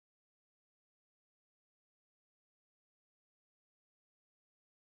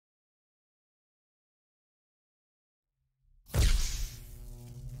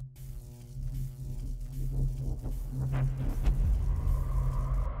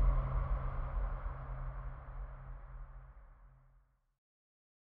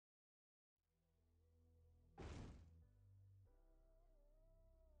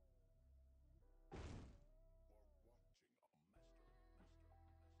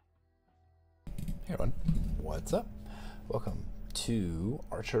Hey everyone, what's up? Welcome to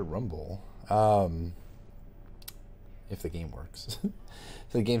Archer Rumble. If the game works. So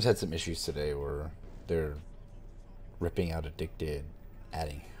the game's had some issues today where they're ripping out Addicted,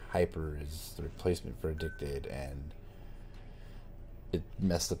 adding Hyper as the replacement for Addicted, and it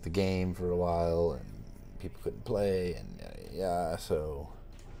messed up the game for a while, and people couldn't play, and yeah, so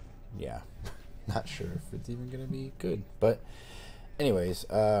yeah, not sure if it's even gonna be good, but anyways,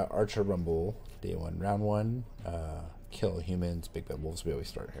 Archer Rumble, day one, round one, kill humans, big bad wolves. We always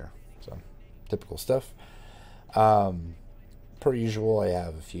start here, so typical stuff. Per usual, I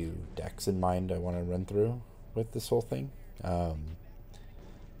have a few decks in mind I want to run through with this whole thing. But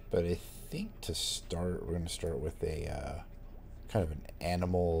I think to start, we're going to start with a kind of an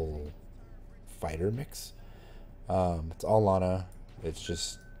animal fighter mix. It's all Lana. It's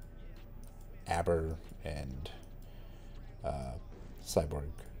just Aber and Cyborg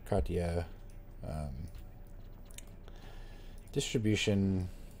Katya. Distribution,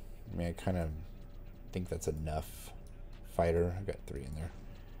 I mean, I kind of think that's enough fighter. I've got 3 in there.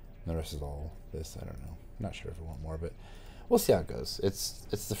 And the rest is all this. I don't know. I'm not sure if I want more, but we'll see how it goes. It's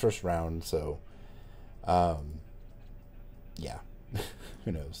the first round, so yeah.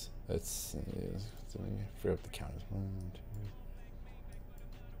 Who knows? I forget what the count is. 1, 2.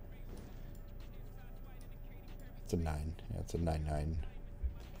 It's a 9. Yeah, it's a 9/9.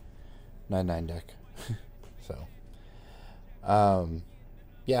 9/9 deck. So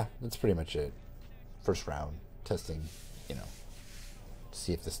yeah, that's pretty much it. First round testing,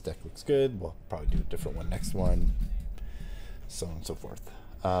 see if this deck looks good. We'll probably do a different one next one, so on and so forth.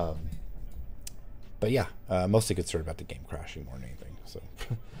 But yeah, mostly concerned about the game crashing more than anything, so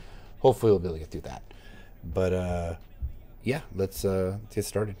hopefully we'll be able to get through that. But yeah, let's get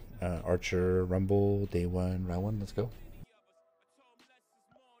started. Archer Rumble, day one, round one. Let's go.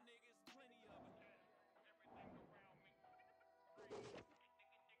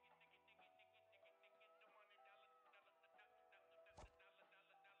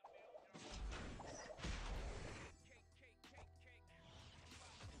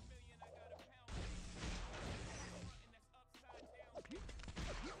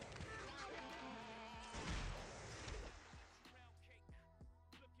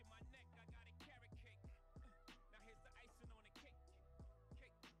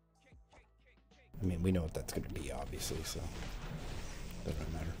 I mean, we know what that's going to be, obviously, so that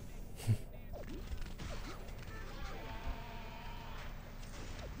doesn't matter.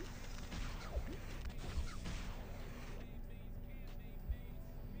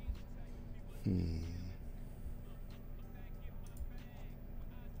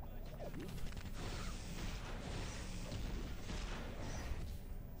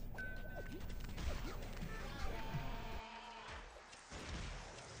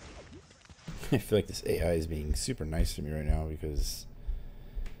 I feel like this AI is being super nice to me right now because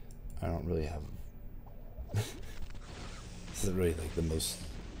I don't really have... This isn't really like the most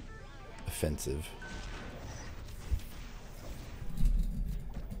offensive.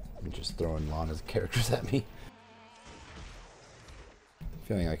 I'm just throwing Lana's characters at me.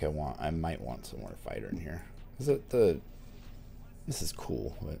 Feeling like I might want some more fighter in here. This is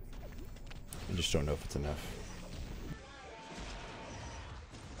cool, but I just don't know if it's enough.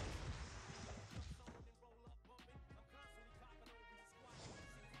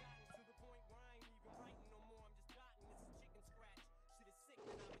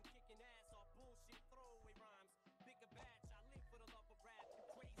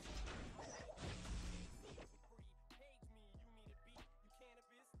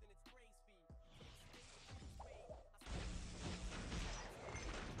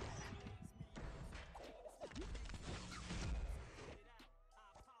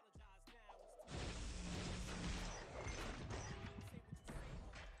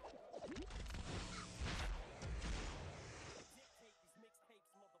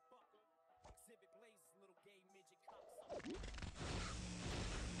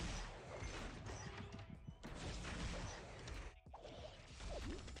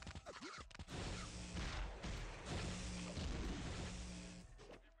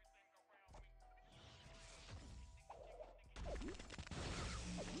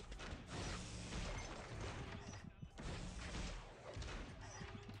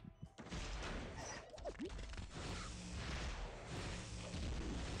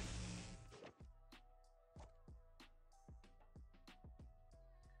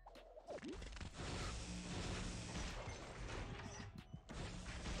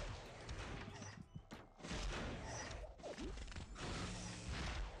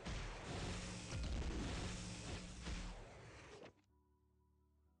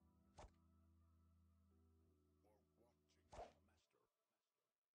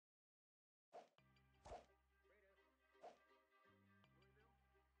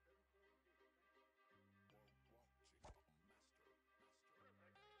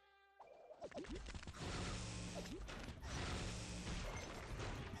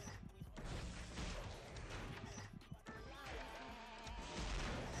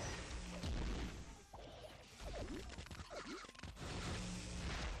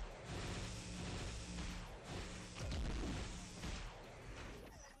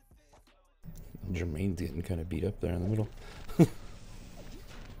 Jermaine's getting kind of beat up there in the middle.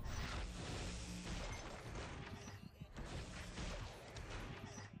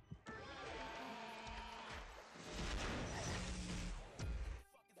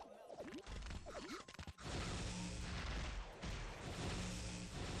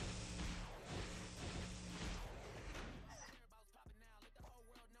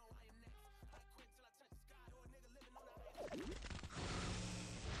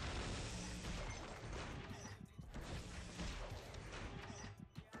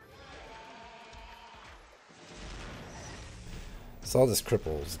 So all this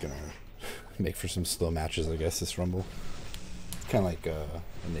cripple is gonna make for some slow matches, I guess, this Rumble. It's kind of like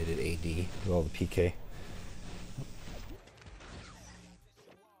when they did AD with all the PK.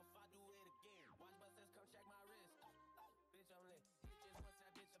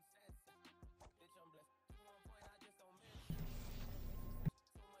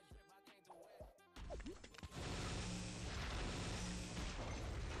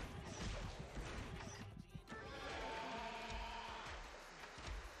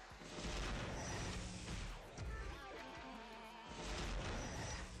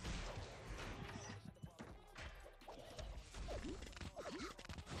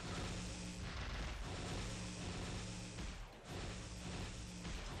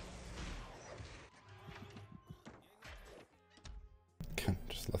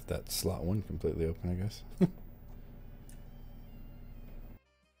 Just left that slot one completely open, I guess.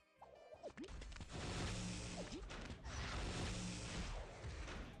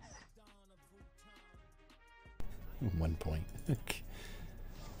 1 point. What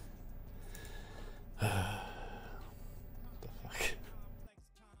the fuck?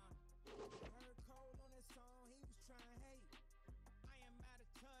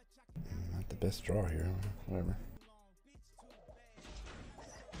 Not the best draw here. Whatever.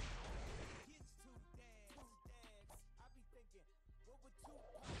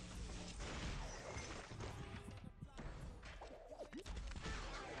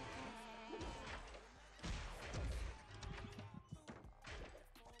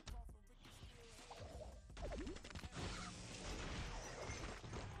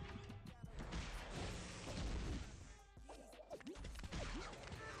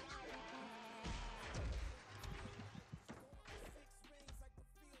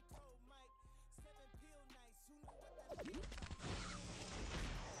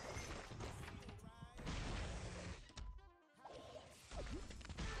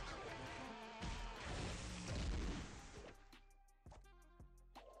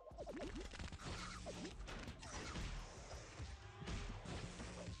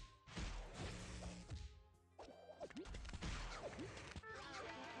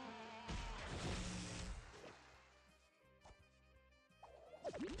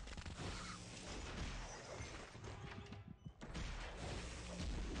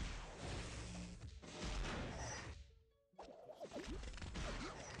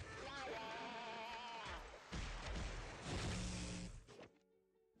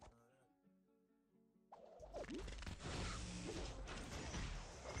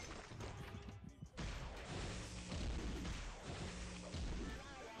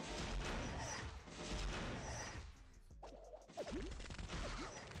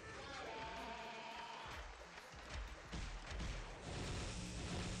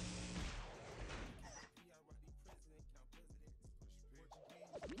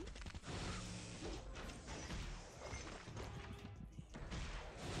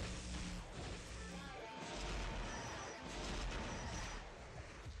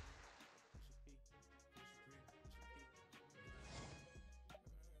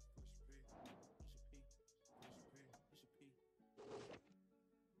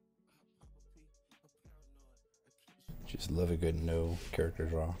 Just love a good no character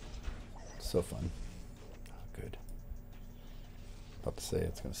draw. So fun. Oh, good. About to say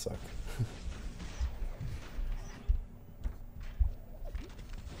it's gonna suck.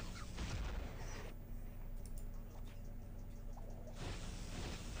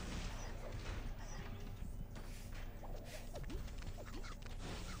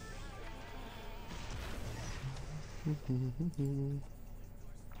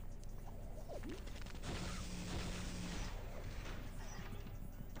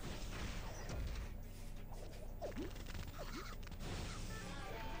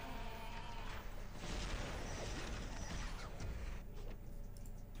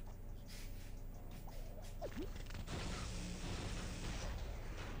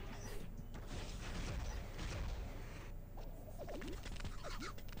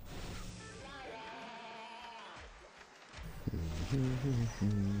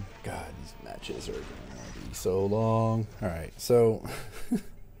 God, these matches are gonna be so long. Alright, so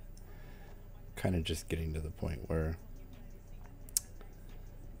kind of just getting to the point where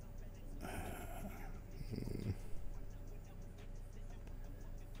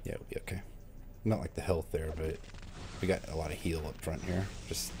yeah, we'll be okay. Not like the health there, but we got a lot of heal up front here.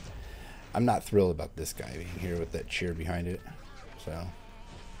 Just, I'm not thrilled about this guy being here with that cheer behind it. So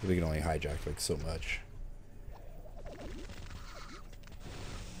we can only hijack like so much.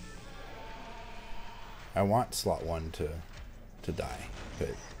 I want slot 1 to die, but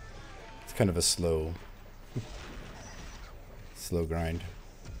it's kind of a slow grind.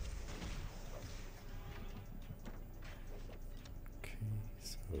 Okay,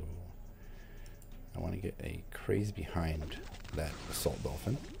 so I want to get a craze behind that assault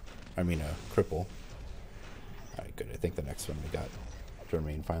dolphin. I mean a cripple. Alright, good. I think the next one we got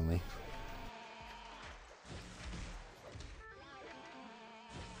Jermaine finally.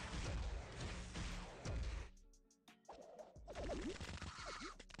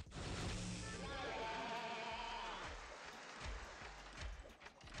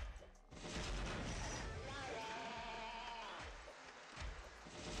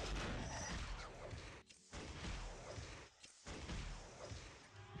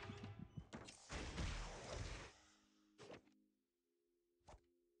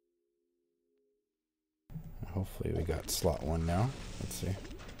 Hopefully we got slot 1 now. Let's see. Okay,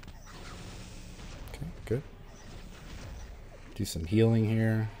 good. Do some healing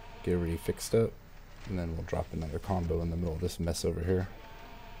here. Get everybody fixed up. And then we'll drop another combo in the middle of this mess over here.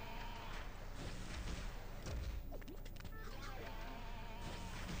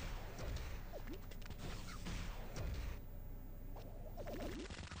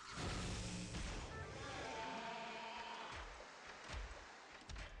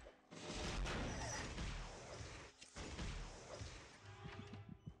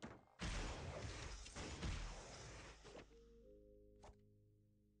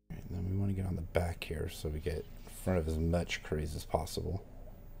 And then we want to get on the back here so we get in front of as much craze as possible.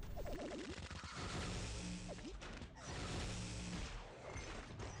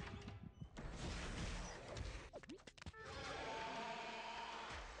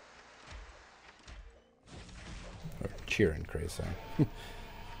 Or cheer and craze, sorry.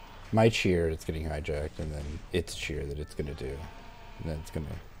 My cheer it's getting hijacked, and then its cheer that it's going to do. And then it's going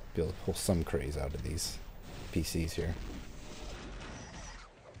to be able to pull some craze out of these PCs here.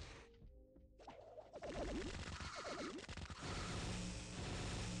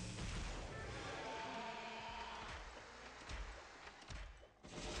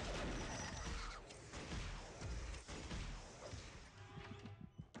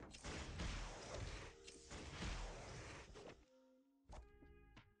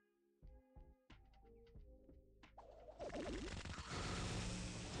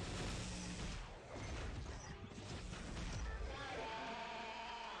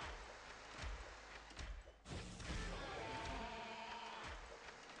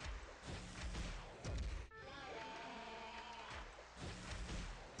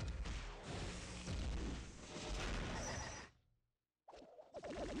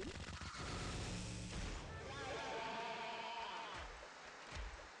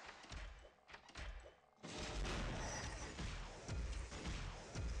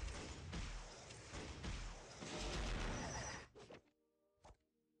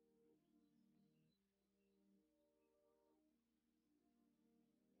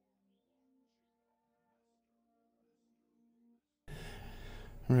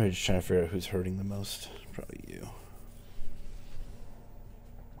 I'm really just trying to figure out who's hurting the most. Probably you.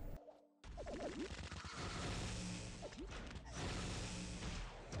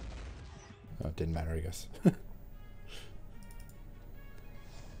 Oh, it didn't matter, I guess.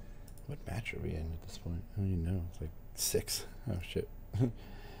 What match are we in at this point? I don't even know. It's like 6. Oh, shit.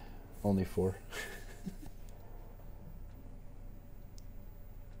 Only 4.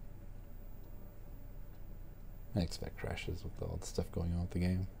 I expect crashes with all the stuff going on with the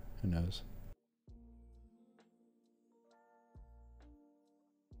game. Who knows?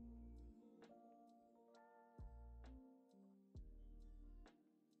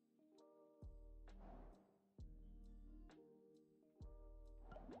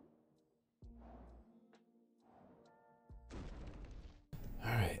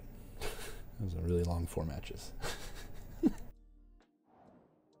 Alright. That was a really long 4 matches.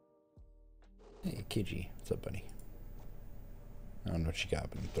 Hey, Kiji. What's up, buddy? I don't know what you got,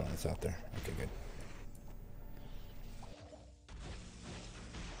 but I'm throwing this out there. Okay, good.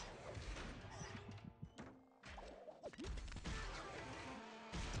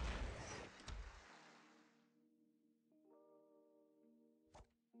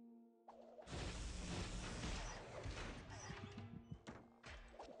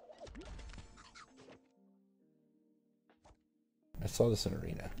 I saw this in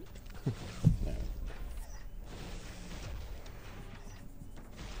Arena. Yeah.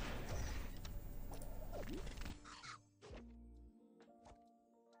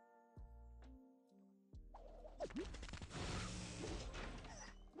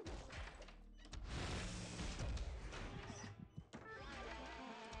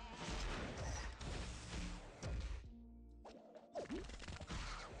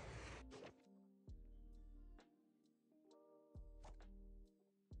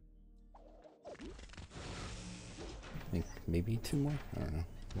 I think maybe 2 more? I don't know.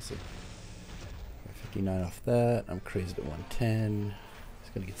 We'll see. 59 off that. I'm crazed at 110.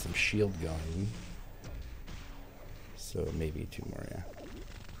 Just gonna get some shield going. So maybe 2 more, yeah.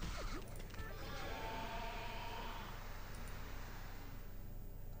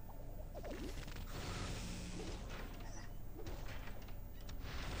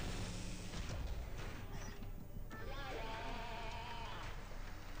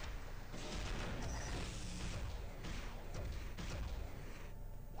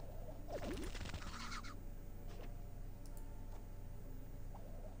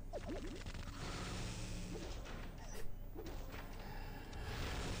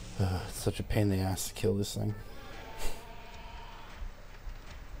 It's such a pain in the ass to kill this thing.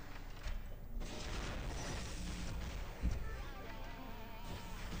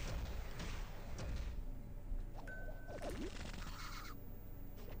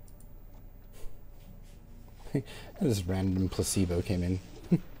 This random placebo came in.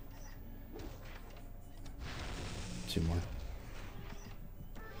 2 more.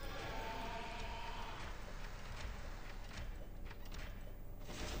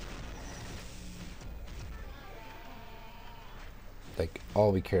 Like,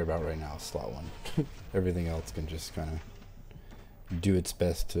 all we care about right now is slot 1. Everything else can just kind of do its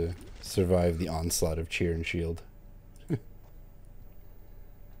best to survive the onslaught of cheer and shield.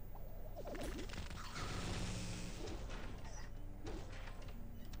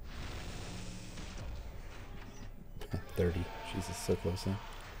 30. Jesus, so close now.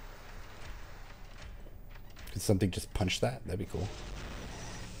 Could something just punch that? That'd be cool.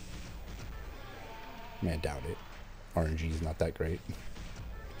 I mean, I doubt it. RNG is not that great.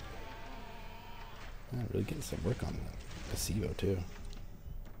 Really getting some work on the placebo too.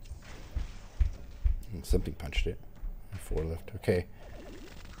 And something punched it. 4 left. Okay.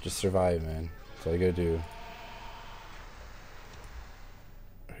 Just survive, man. That's all you gotta do.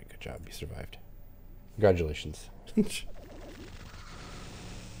 Alright, good job. You survived. Congratulations.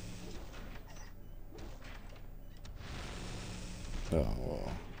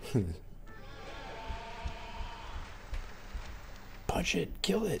 Oh. Punch it,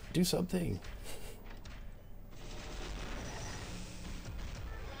 kill it, do something.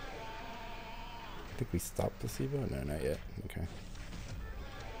 I think we stopped placebo? No, not yet. Okay.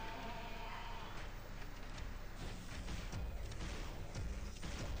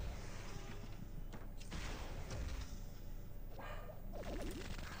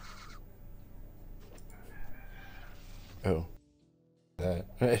 Oh. That.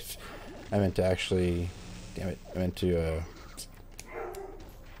 I meant to actually... Damn it. I meant to,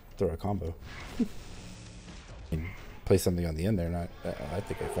 throw a combo. And play something on the end there, not... I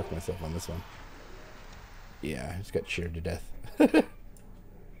think I fucked myself on this one. Yeah, I just got cheered to death.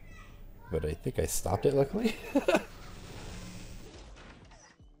 But I think I stopped it, luckily.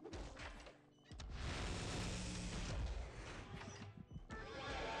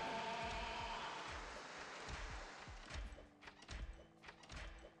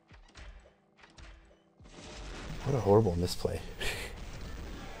 What a horrible misplay.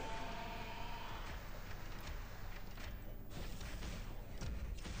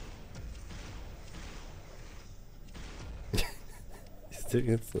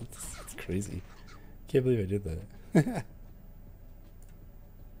 It's crazy. Can't believe I did that.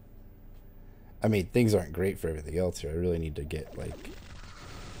 I mean, things aren't great for everything else here. I really need to get, like,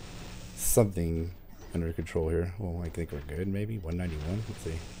 something under control here. Well, I think we're good, maybe. 191? Let's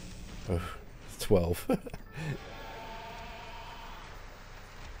see. Oh, it's 12.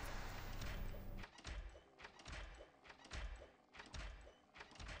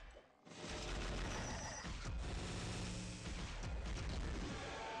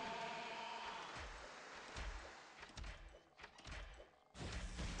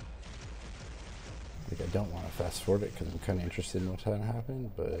 I don't want to fast forward it because I'm kind of interested in what's going to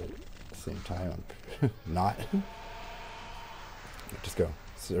happen, but at the same time, I'm not. Just go.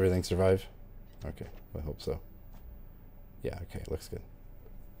 So everything survive? Okay, I hope so. Yeah, okay, looks good.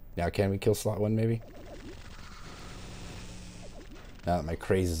 Now can we kill slot 1 maybe? Now that my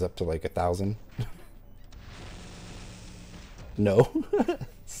craze is up to like 1,000. No.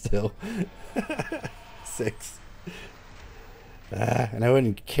 Still. 6. And I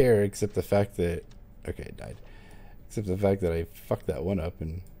wouldn't care except the fact that... Okay, it died. Except the fact that I fucked that one up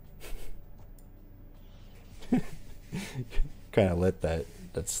and... kind of let that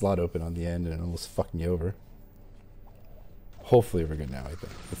slot open on the end and almost fucked me over. Hopefully we're good now, I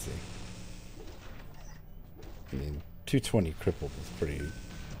think. Let's see. I mean, 220 crippled is pretty...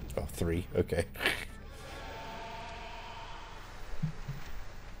 Oh, 3. Okay.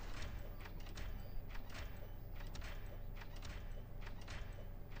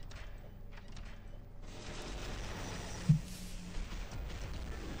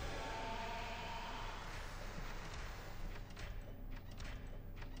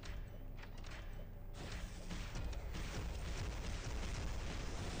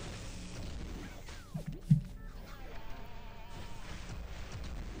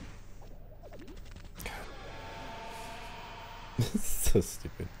 So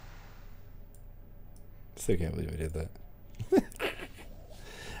stupid. Still can't believe I did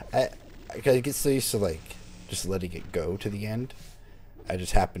that. I get so used to like just letting it go to the end. I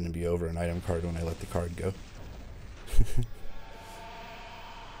just happened to be over an item card when I let the card go.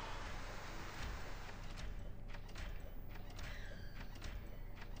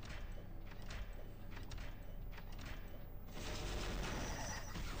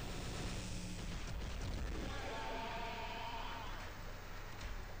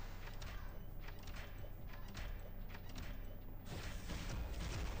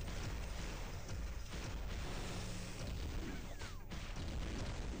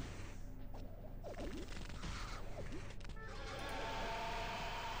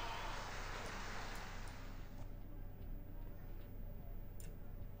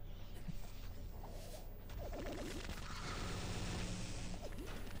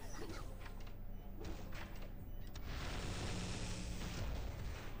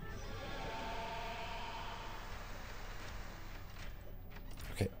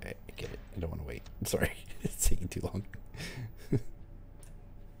 Okay, I get it. I don't want to wait. I'm sorry. It's taking too long.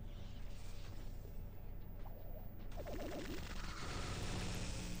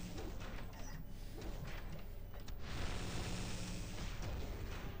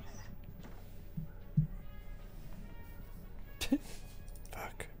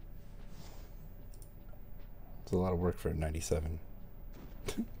 Fuck. It's a lot of work for a 97.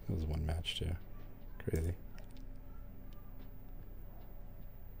 It was one match too. Crazy.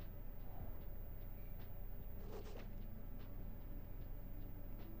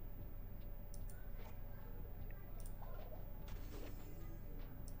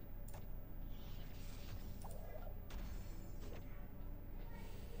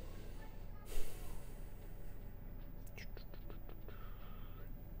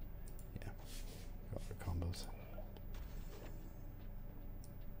 Combos.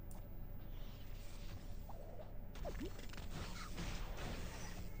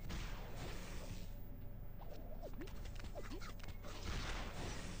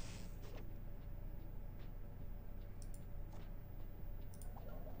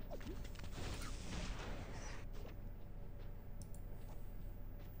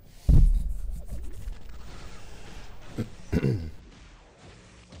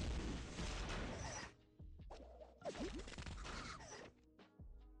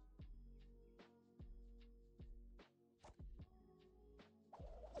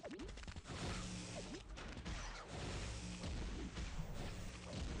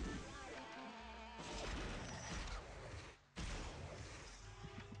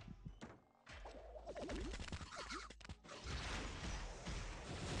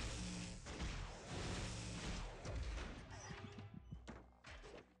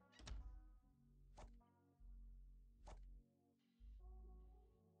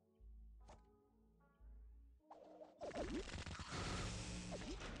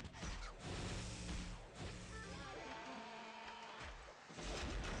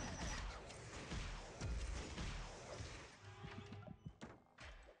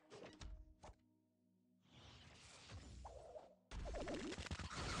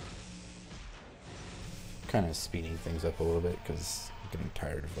 Kind of speeding things up a little bit because I'm getting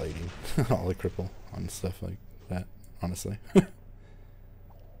tired of lighting all the cripple on stuff like that, honestly. I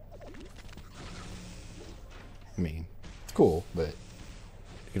mean, it's cool, but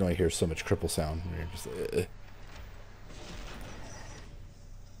you can only hear so much cripple sound where you're just like,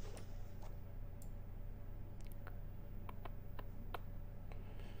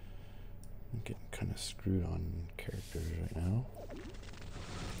 I'm getting kind of screwed on characters right now.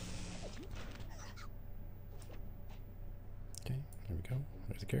 Okay, there we go.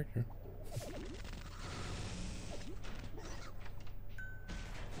 There's the character.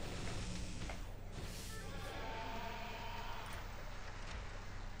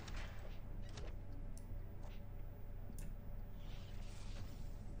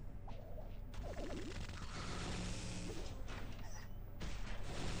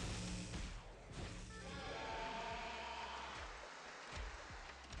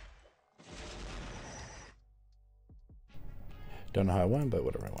 Don't know how I won, but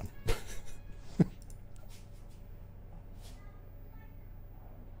whatever, I won.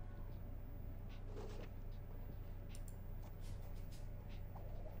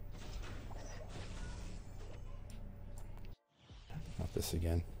 Not this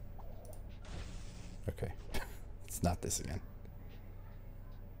again. Okay. It's not this again.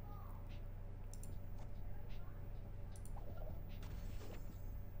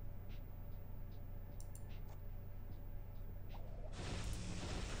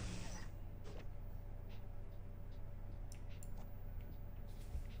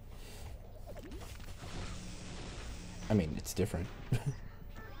 I mean, it's different.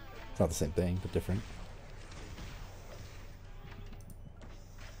 It's not the same thing, but different.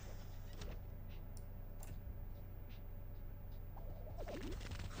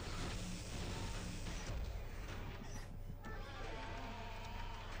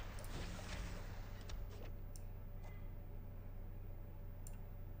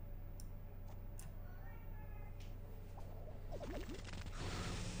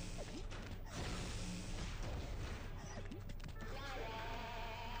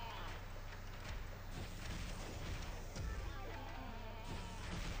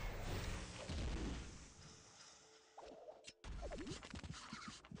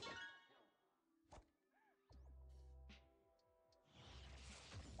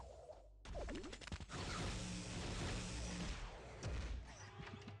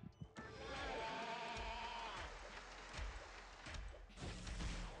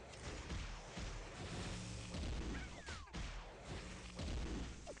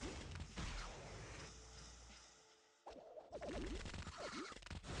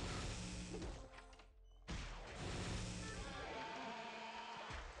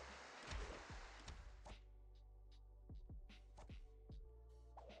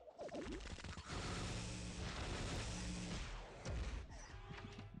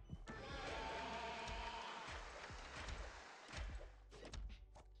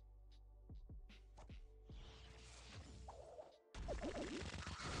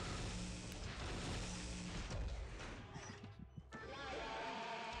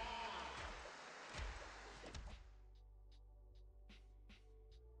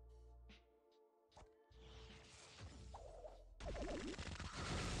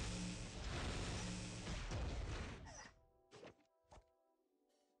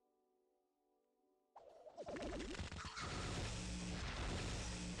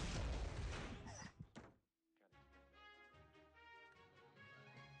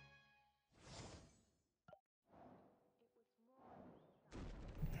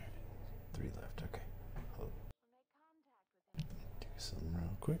 Three left, okay. I'll do some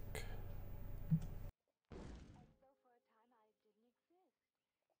real quick.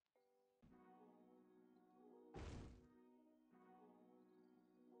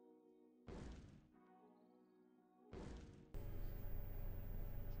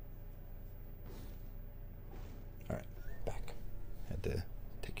 Alright, back. Had to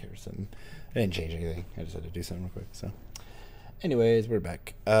take care of something. I didn't change anything. I just had to do something real quick, so. Anyways, we're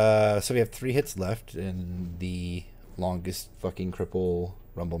back. So we have 3 hits left in the longest fucking cripple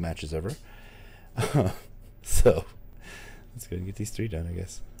rumble matches ever. So let's go and get these 3 done, I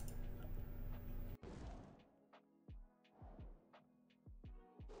guess.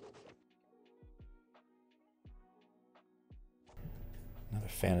 Not a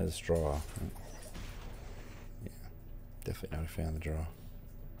fan of this draw. Yeah, definitely not a fan of the draw.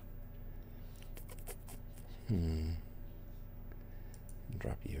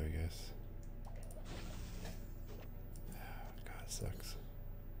 Drop you, I guess. God, it sucks.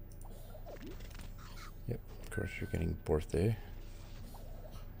 Yep, of course you're getting birthday.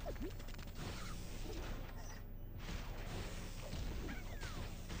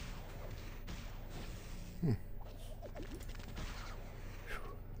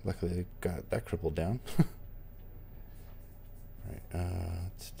 Luckily I got that crippled down. Alright,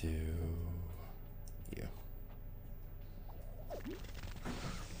 let's do you.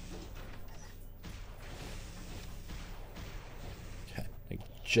 Okay, like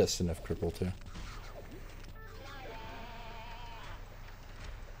just enough cripple too.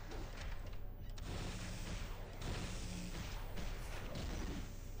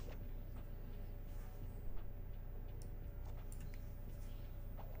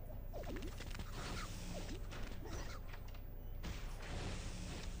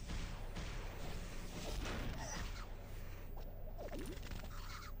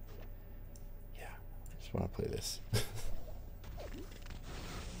 Want to play this.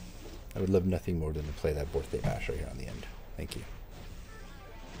 I would love nothing more than to play that birthday bash right here on the end. Thank you.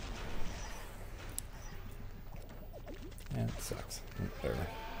 Yeah, it sucks. Whatever.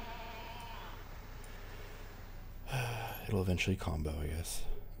 It'll eventually combo, I guess.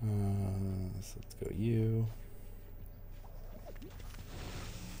 So let's go you.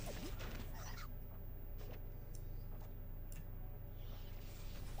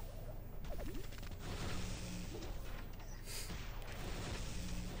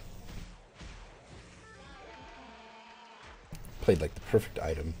 Played like the perfect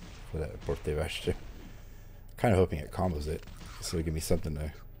item for that birthday bash too. Kind of hoping it combos it, so it give me something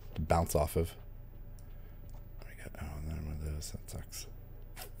to bounce off of. I got, oh, another one of those. That sucks.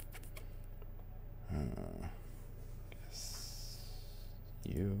 Guess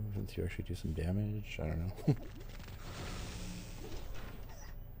you, since you actually do some damage. I don't know.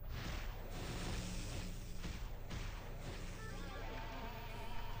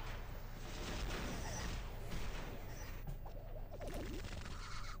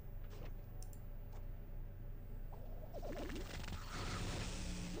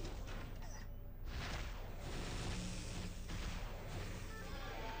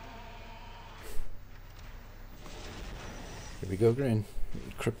 Here we go, Grin.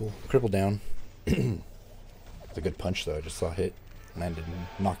 Cripple down. It's a good punch, though. I just saw a hit. Landed and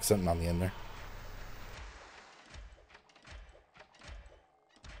knocked something on the end there.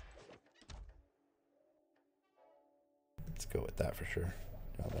 Let's go with that for sure.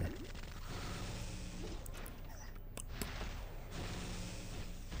 Down there.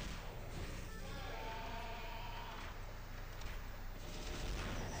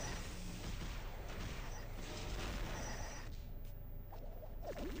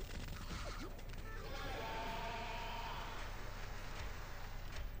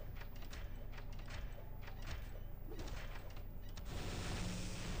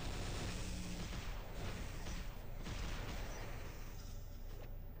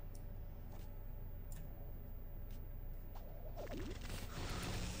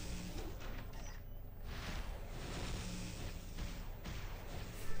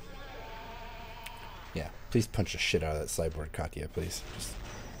 Yeah, please punch the shit out of that sideboard, Katya, please. Just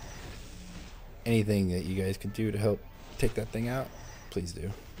anything that you guys can do to help take that thing out, please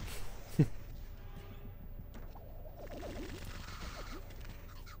do.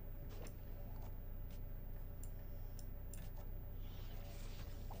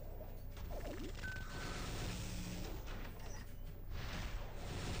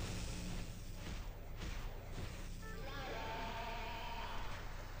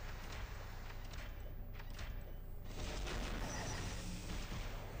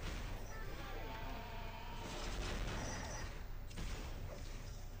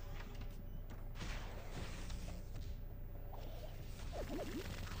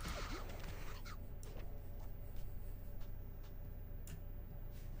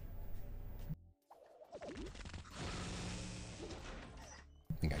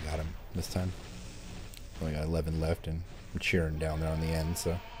 I think I got him this time. Only got 11 left, and I'm cheering down there on the end,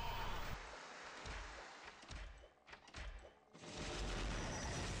 so.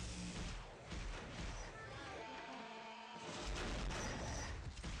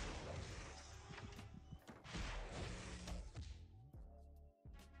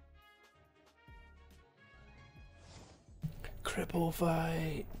 Cripple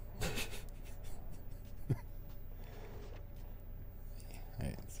fight!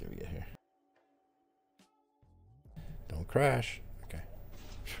 Alright, let's see what we get here. Don't crash. Okay.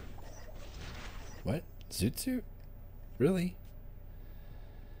 What? Zoot suit? Really?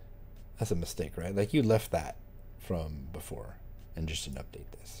 That's a mistake, right? Like, you left that from before and just didn't update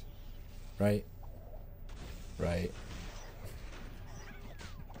this. Right? Right?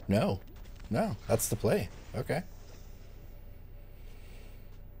 No. No, that's the play. Okay.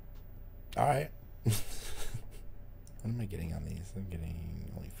 Alright. What am I getting on these? I'm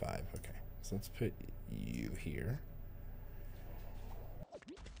getting only 5. Okay. So let's put you here.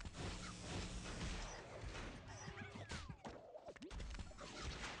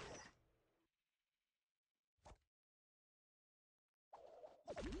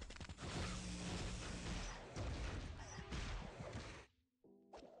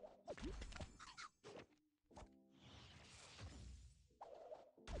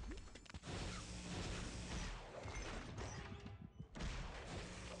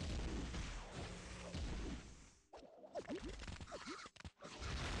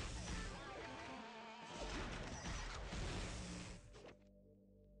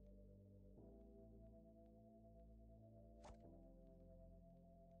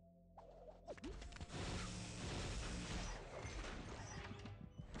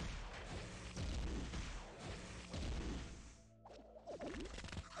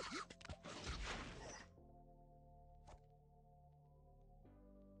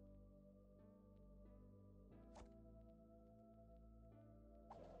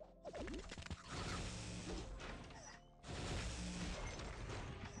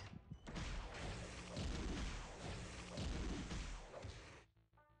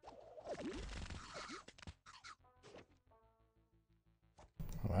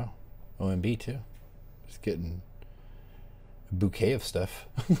 OMB too. Just getting a bouquet of stuff.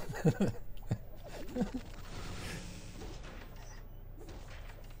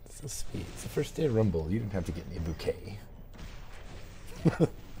 So sweet. It's the first day of Rumble. You didn't have to get me a bouquet.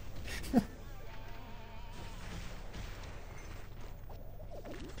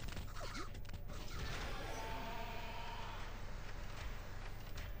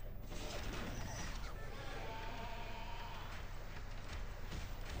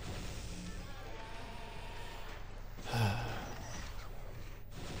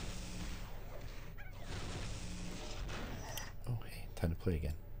 Oh, hey, time to play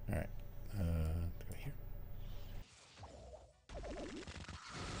again. All right. Go here.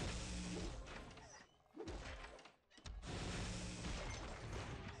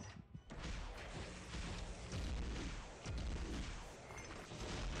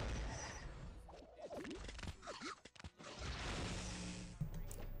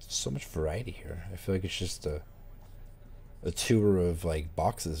 So much variety here. I feel like it's just a tour of like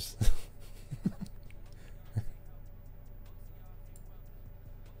boxes.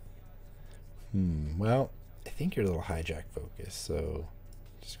 Well, I think you're a little hijack focused, so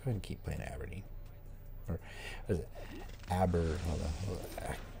just go ahead and keep playing Aberdeen. Or what is it? Hold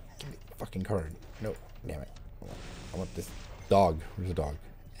on. Give me the fucking card. No, damn it. I want this dog. Where's the dog?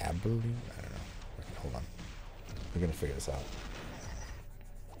 Aberdeen? I don't know. Okay, hold on. We're gonna figure this out.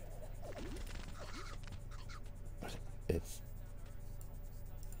 It's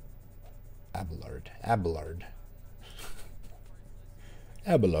Abelard. Abelard.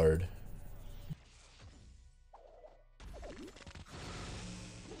 Abelard.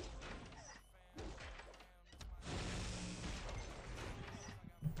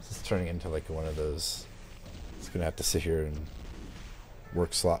 This is turning into like one of those. It's gonna have to sit here and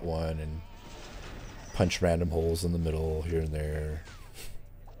work slot one and punch random holes in the middle here and there.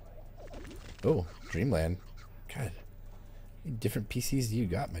 Oh, Dreamland. God, how many different PCs do you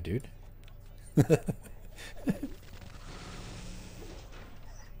got, my dude?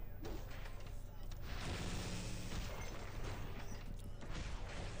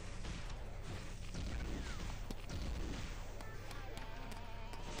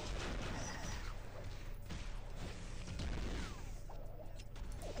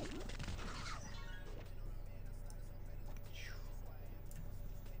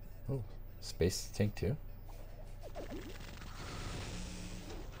 Oh, space tank too.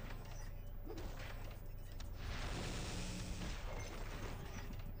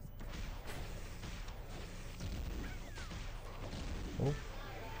 Oh,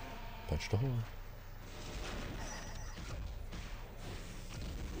 punched a hole.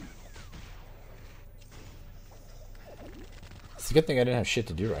 It's a good thing I didn't have shit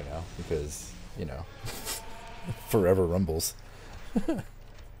to do right now because, you know, forever rumbles.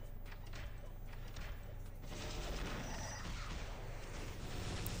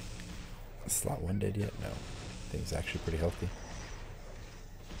 Slot one dead yet? No. I think it's actually pretty healthy.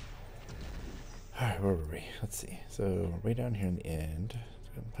 Alright, where were we? Let's see. So, way down here in the end. Let's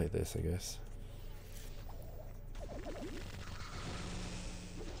go and play this, I guess.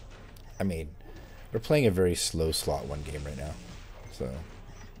 I mean, we're playing a very slow slot one game right now. So.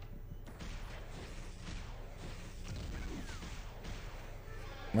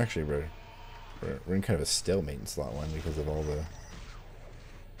 Actually, we're in kind of a stalemate in slot one because of all the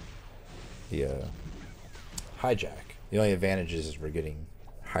hijack. The only advantage is we're getting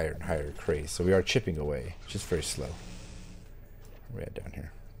higher and higher craze, so we are chipping away. It's just very slow. Where are we at down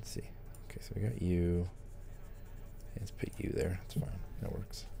here? Let's see. Okay, so we got you. Let's put you there. That's fine. That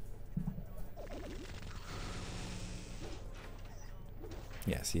works.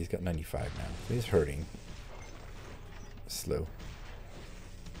 Yeah, see, he's got 95 now. So he's hurting. Slow.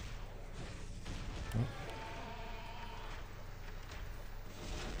 Oh.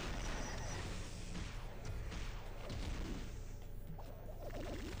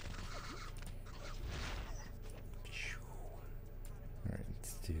 Alright,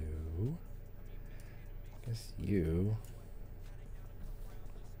 let's do, I guess you.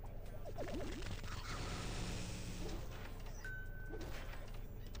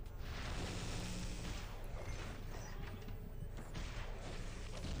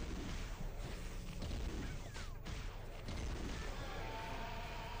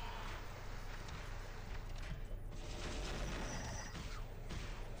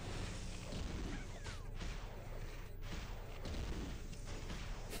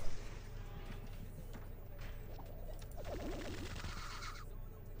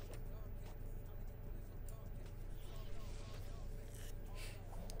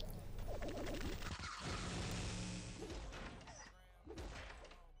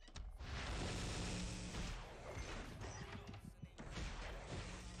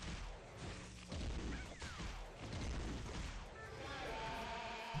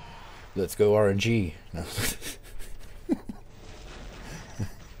 Let's go RNG. No.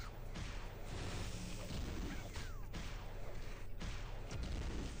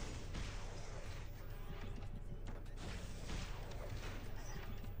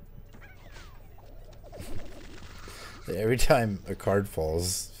 Every time a card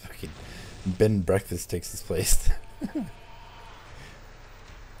falls, fucking bed and breakfast takes its place.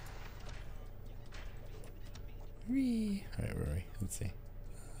 Whee! Alright, where are we? Let's see.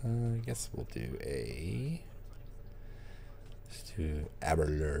 I guess we'll do a... Let's do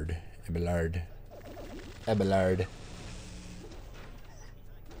Abelard. Abelard. Abelard.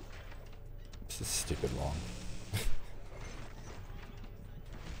 This is stupid long.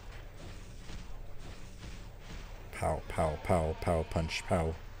 Pow, pow, pow, pow, punch,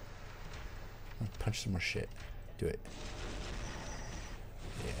 pow. Punch some more shit. Do it.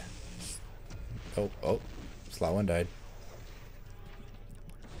 Yeah. Oh. Slot one died.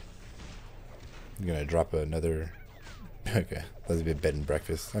 I'm gonna drop another... Okay. That'll be a bed and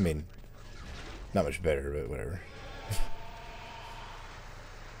breakfast. I mean, not much better, but whatever.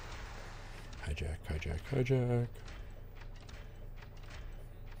 Hijack.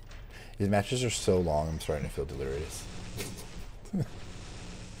 These matches are so long, I'm starting to feel delirious.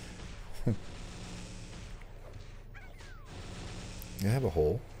 You have a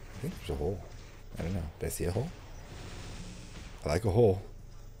hole? I think there's a hole. I don't know. Did I see a hole? I like a hole.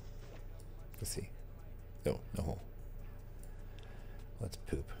 Let's see. No hole. Let's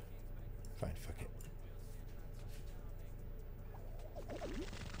poop. Fine, fuck it.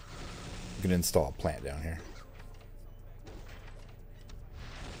 I'm gonna install a plant down here.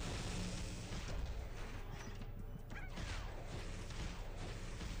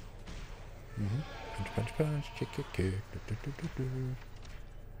 Punch, kick.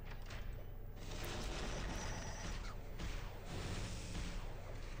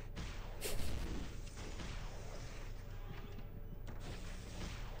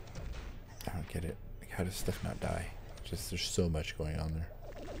 I don't get it. Like, how does stuff not die? Just there's so much going on there.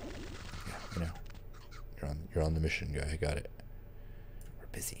 Yeah, you know. You're on the mission, guy. I got it. We're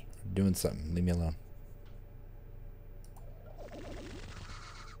busy. We're doing something. Leave me alone.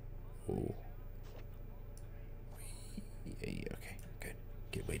 Ooh. Okay, good.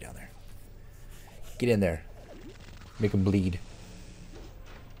 Get way down there. Get in there. Make them bleed.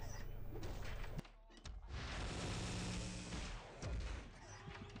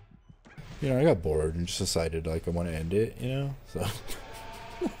 You know, I got bored and just decided, like, I want to end it, you know? So...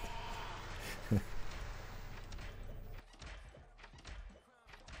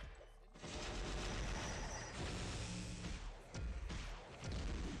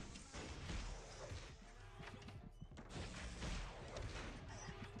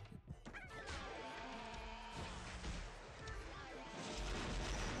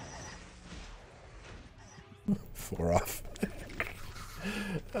 Four off.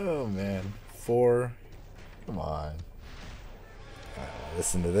 Oh man, 4. Come on.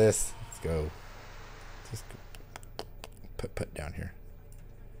 Listen to this. Let's go. Just put down here.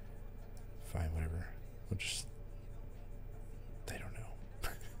 Fine, whatever. We'll just. I don't know.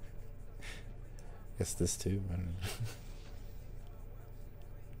 Guess this too. I don't know.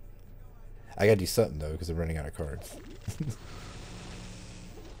 I gotta do something though because I'm running out of cards.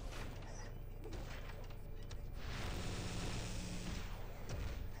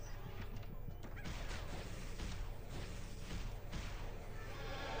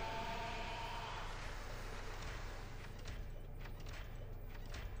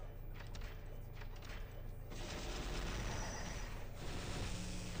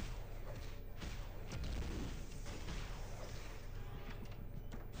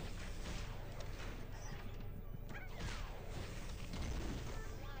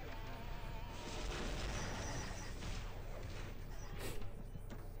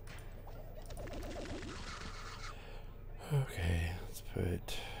 Okay, let's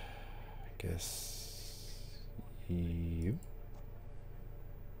put, I guess, you.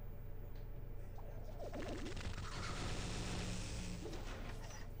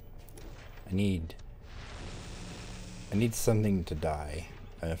 I need something to die.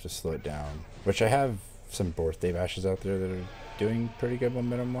 I have to slow it down, which I have some birthday bashes out there that are doing pretty good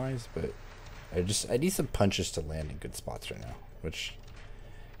momentum wise, but I need some punches to land in good spots right now, which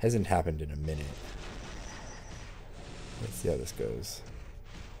hasn't happened in a minute. Let's see how this goes.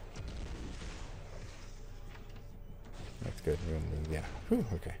 That's good. Yeah. Whew,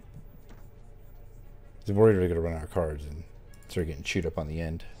 okay. I was worried we were going to run out of cards and start getting chewed up on the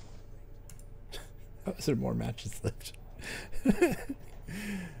end. How is there more matches left?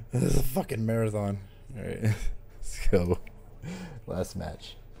 This is a fucking marathon. Alright. Let's go. Last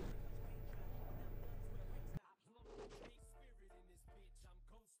match.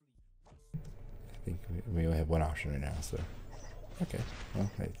 have one option right now, so okay. Well,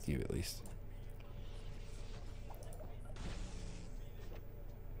 I have you at least.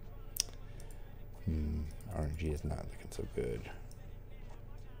 RNG is not looking so good.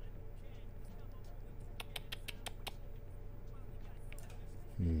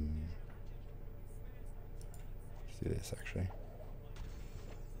 Let's do this actually.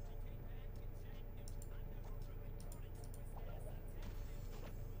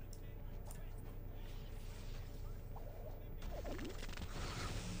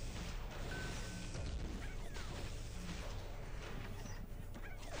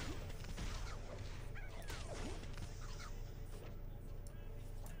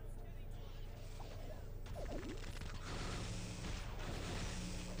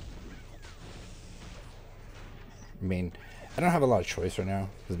 I mean, I don't have a lot of choice right now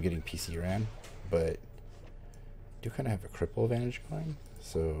because I'm getting PC ran, but I do kind of have a cripple advantage going,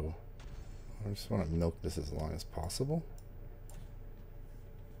 so I just want to milk this as long as possible.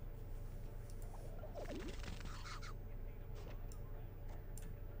 I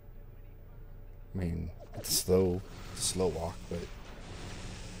mean, it's a slow walk, but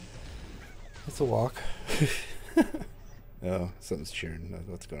it's a walk. Oh, something's cheering.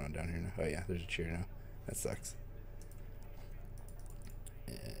 What's going on down here now? Oh yeah, there's a cheer now. That sucks.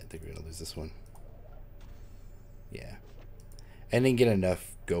 Yeah, I think we're gonna lose this one. Yeah, I didn't get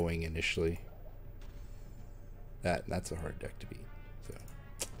enough going initially. That's a hard deck to beat. So,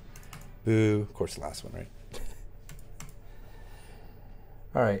 boo. Of course, the last one, right?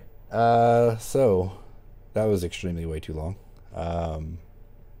 All right. So that was extremely way too long. But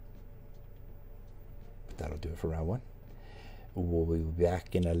that'll do it for round one. We'll be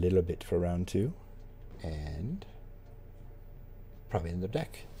back in a little bit for round two, and probably another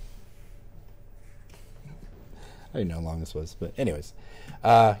deck. I didn't know how long this was, but anyways,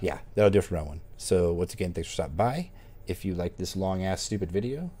 yeah, that'll do it for round one. So once again, thanks for stopping by. If you like this long ass stupid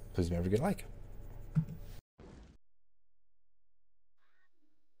video, please remember to get a like.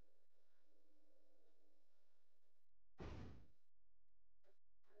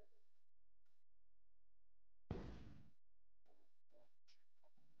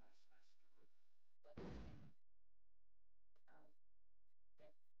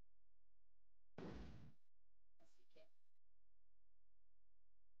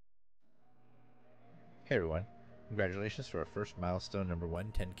 Hey everyone, congratulations to our first milestone number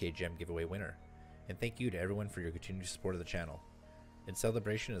 1 10K gem giveaway winner, and thank you to everyone for your continued support of the channel. In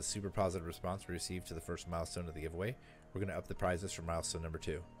celebration of the super positive response we received to the first milestone of the giveaway, we're going to up the prizes for milestone number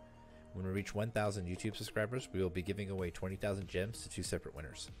 2. When we reach 1,000 YouTube subscribers, we will be giving away 20,000 gems to 2 separate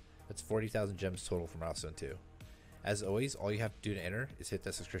winners. That's 40,000 gems total for milestone 2. As always, all you have to do to enter is hit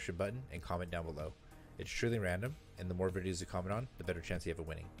that subscription button and comment down below. It's truly random, and the more videos you comment on, the better chance you have of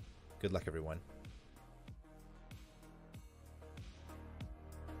winning. Good luck everyone.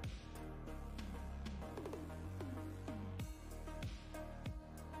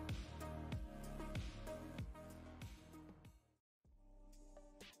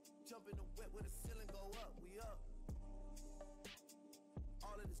 Jump in the wet where the ceiling go up, we up.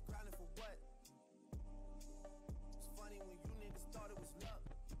 All of this grinding for what? It's funny when you niggas thought it was luck.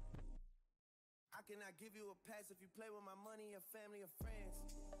 I cannot give you a pass if you play with my money, your family, or friends.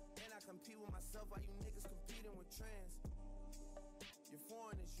 And I compete with myself while you niggas competing with trends. Your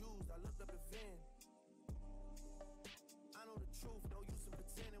foreign is used, I looked up the VIN. I know the truth, no use in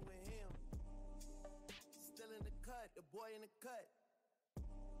pretending with him. Still in the cut, the boy in the cut.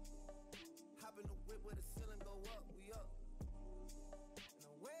 Hop in the whip where the ceiling go up, we up. And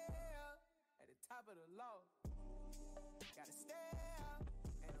I'm way up, at the top of the law. Gotta stay up,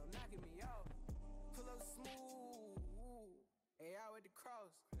 ain't no knocking me off. Pull up smooth, hey, out with the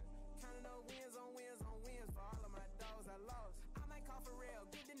cross. Counting no wins on wins on wins for all of my dogs I lost. I might call for real,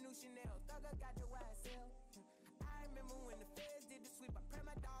 get the new Chanel. Thugger got the YSL. I remember when the feds did the sweep, I pray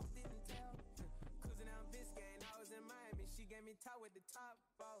my dogs didn't tell. Cruising down Biscayne, I was in Miami, she gave me top with the top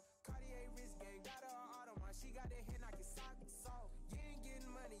off. Cartier wrist game, got her on Audemars, she got that hit, knock your socks off. You ain't getting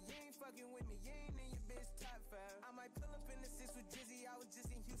money, you ain't fucking with me, you ain't in your bitch top 5. I might pull up in the 6 with Drizzy, I was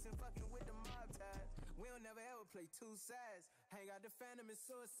just in Houston fucking with the mob ties. We don't never ever play two sides, hang out the phantom and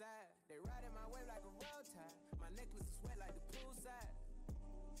suicide. They riding my wave like a road tide, my necklace is wet like the poolside.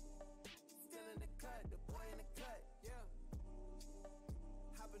 Still in the cut, the boy in the cut, yeah.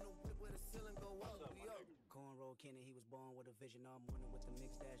 Hop in the whip where the ceiling go up, we up. Cornrow Kenny, he was born with a vision all morning with the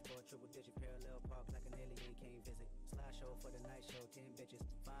mixed dashboard, triple digit parallel park like an alien came visit. Slideshow for the night show, 10 bitches.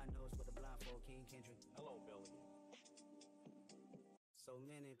 Fine nose with a blindfold, King Kendrick. Hello, Billy. So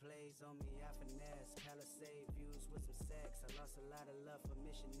many plays on me, I finesse. Palisade views with some sex. I lost a lot of love for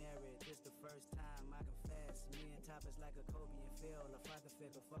missionary. This the first time I confess. Me and Top is like a Kobe and Phil. A father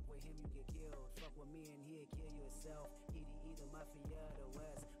figure, fuck with him, you get killed. Fuck with me and he'll kill you himself. Either mafia or the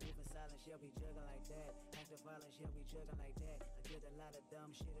West. Moving silent, she'll be juggling like that. Active violence, she'll be juggling like that. I did a lot of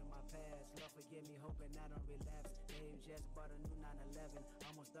dumb shit in my past. Lord forgive me, hoping I don't relapse. Dave just bought a new 911.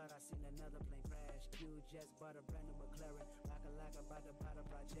 Almost thought I seen another plane crash. Q just bought a brand new McLaren. Like about to buy the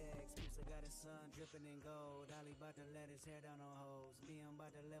projects. Musa got his son dripping in gold. Ali about to let his hair down on hoes. Me, I'm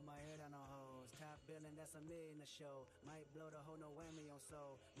about to let my hair down on hoes. Top billing, that's $1 million a show. Might blow the whole no whammy on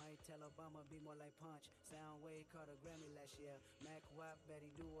soul. Might tell Obama be more like Punch. Soundwave caught a Grammy last year. Mac Wap bet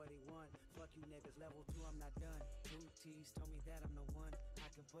he do what he want. Fuck you niggas, level 2 I'm not done. Booties told me that I'm the one. I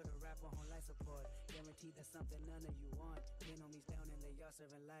can put a rapper on life support. Guaranteed that's something none of you want. Pin homies down in the yard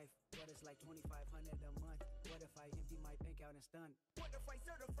serving life. What it's like $2,500 a month. What if I empty my bank out and stun? What if I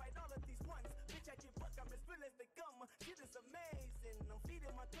certified all of these ones? Bitch, I can fuck, I'm as real as they come. Shit is amazing, I'm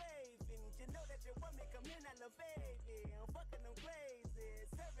feeding my cravings. You know that you want me, come in, elevated. I'm fucking them crazy.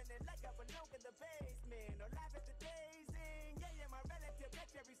 Serving it like I belong in the basement. Or live at the day.